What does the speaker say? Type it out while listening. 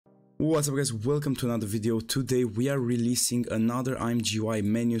What's up guys, welcome to another video. Today we are releasing another ImGui UI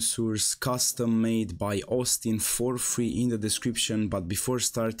menu source custom made by Austin for free in the description, but before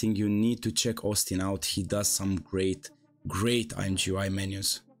starting you need to check Austin out. He does some great ImGui UI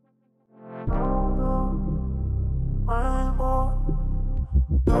menus.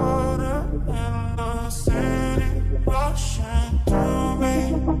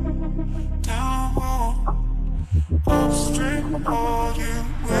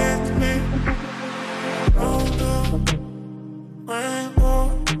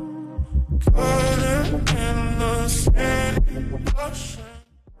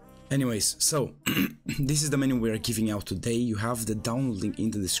 Anyways, so this is the menu we are giving out today. You have the download link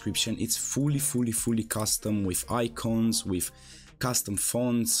in the description. It's fully custom with icons, with custom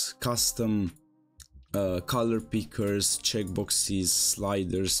fonts, custom color pickers, checkboxes,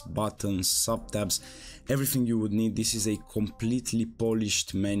 sliders, buttons, subtabs, everything you would need. This is a completely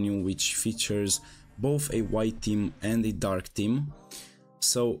polished menu which features both a white theme and a dark theme.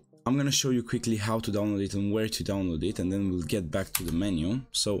 So I'm gonna show you quickly how to download it and where to download it, and then we'll get back to the menu.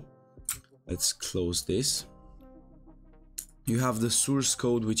 So let's close this. You have the source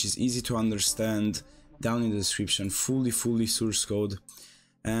code, which is easy to understand, down in the description. Fully source code.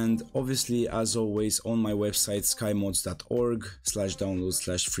 And obviously, as always, on my website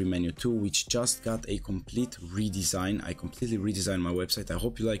skymods.org/download/free-menu2, which just got a complete redesign. I completely redesigned my website. I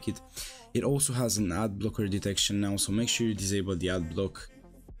hope you like it. It also has an ad blocker detection now, so make sure you disable the ad block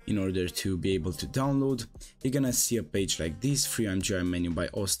in order to be able to download. You're gonna see a page like this, free ImGui menu by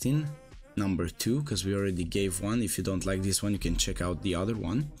Austin, number 2, because we already gave one. If you don't like this one, you can check out the other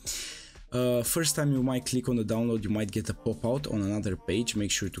one. First time you might click on the download, you might get a pop-out on another page.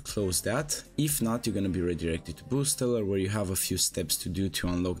 Make sure to close that. If not, you're gonna be redirected to Boosteller, where you have a few steps to do to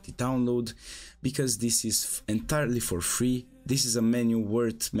unlock the download. Because this is entirely for free, this is a menu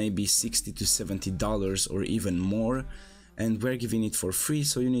worth maybe $60 to $70 or even more, and we're giving it for free,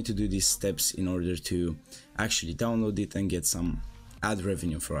 so you need to do these steps in order to actually download it and get some ad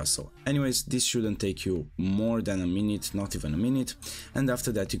revenue for us. So anyways, this shouldn't take you more than a minute, not even a minute, and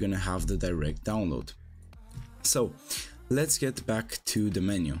after that you're gonna have the direct download. So let's get back to the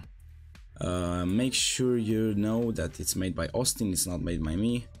menu. Make sure you know that it's made by Austin, it's not made by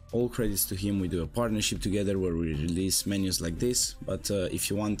me. All credits to him. We do a partnership together where we release menus like this, but if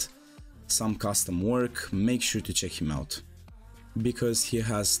you want some custom work, make sure to check him out, because he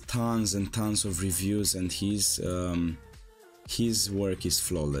has tons and tons of reviews, and his work is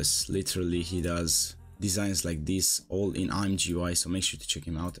flawless. Literally, he does designs like this all in ImGui UI, so make sure to check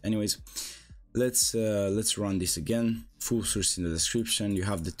him out. Anyways, let's run this again. Full source in the description. You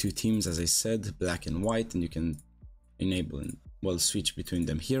have the two themes, as I said, black and white, and you can enable and switch between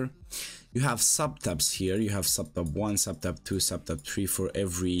them here. You have subtabs here. You have subtab 1, subtab 2, subtab 3 for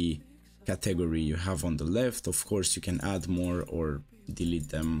every category you have on the left. Of course, you can add more or delete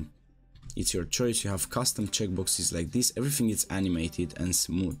them. It's your choice. You have custom checkboxes like this. Everything is animated and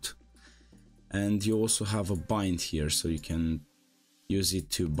smooth. And you also have a bind here, so you can use it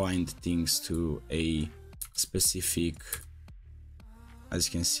to bind things to a specific, as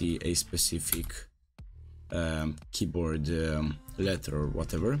you can see, a specific keyboard letter or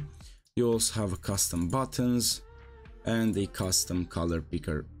whatever. You also have custom buttons and a custom color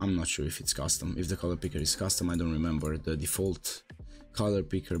picker. I'm not sure if it's custom. If the color picker is custom, I don't remember the default color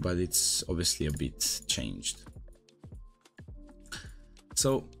picker, but it's obviously a bit changed.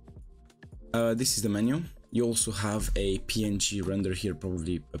 So this is the menu. You also have a PNG render here,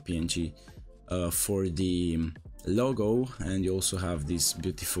 probably a PNG for the logo, and you also have these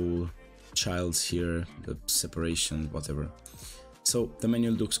beautiful childs here, the separation, whatever. So the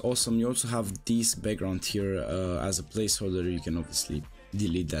menu looks awesome. You also have this background here as a placeholder. You can obviously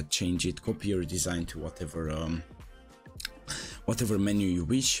delete that, change it, copy your design to whatever menu you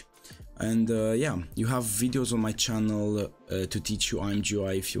wish. And yeah, you have videos on my channel to teach you ImGui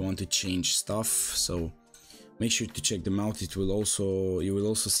UI if you want to change stuff, so make sure to check them out. You will also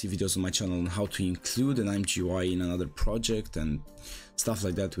see videos on my channel on how to include an ImGui UI in another project and stuff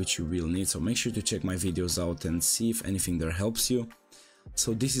like that, which you will need. So make sure to check my videos out and see if anything there helps you.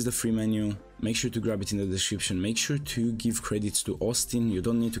 So this is the free menu. Make sure to grab it in the description. Make sure to give credits to Austin. You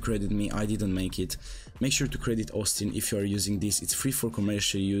don't need to credit me, I didn't make it. Make sure to credit Austin if you are using this. It's free for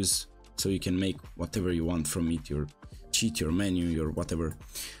commercial use, so you can make whatever you want from it, your cheat, your menu, your whatever.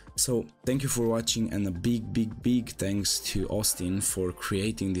 So thank you for watching, and a big thanks to Austin for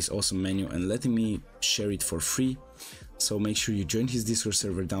creating this awesome menu and letting me share it for free. So make sure you join his Discord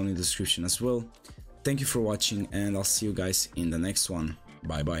server down in the description as well. Thank you for watching, and I'll see you guys in the next one.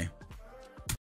 Bye bye.